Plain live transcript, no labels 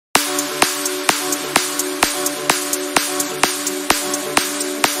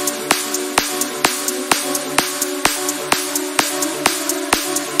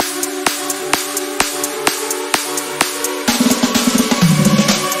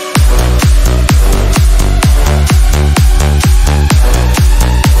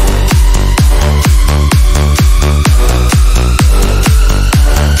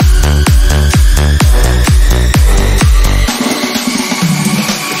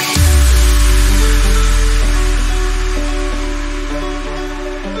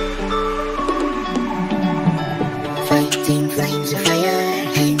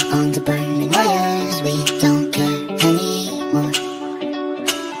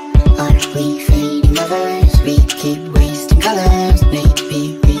we fading lovers? We keep wasting colors.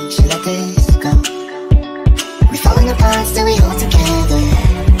 Maybe we should let this go. We're falling apart, still we hold together.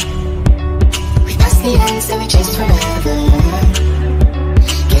 We passed the end, so we chase forever.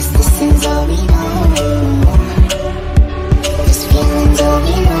 Guess this is all we know. This feeling's all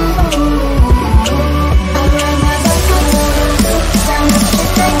we know.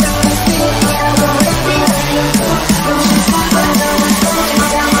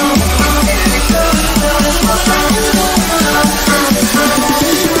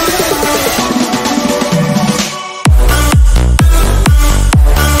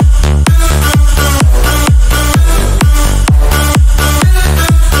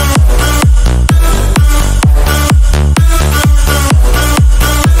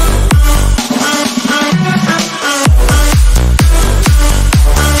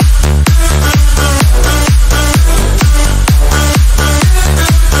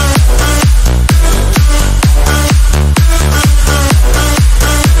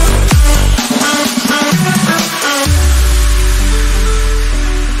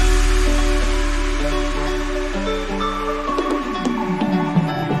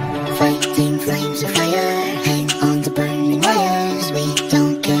 Fighting flames of fire, hang on to burning wires. We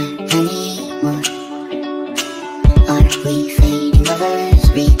don't care anymore. Are we fading lovers?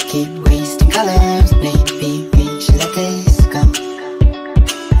 We keep wasting colors. Maybe we should let this go.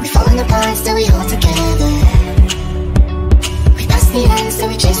 We're falling apart, still we hold together. We passed the end, so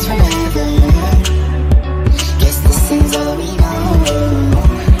we chase forever.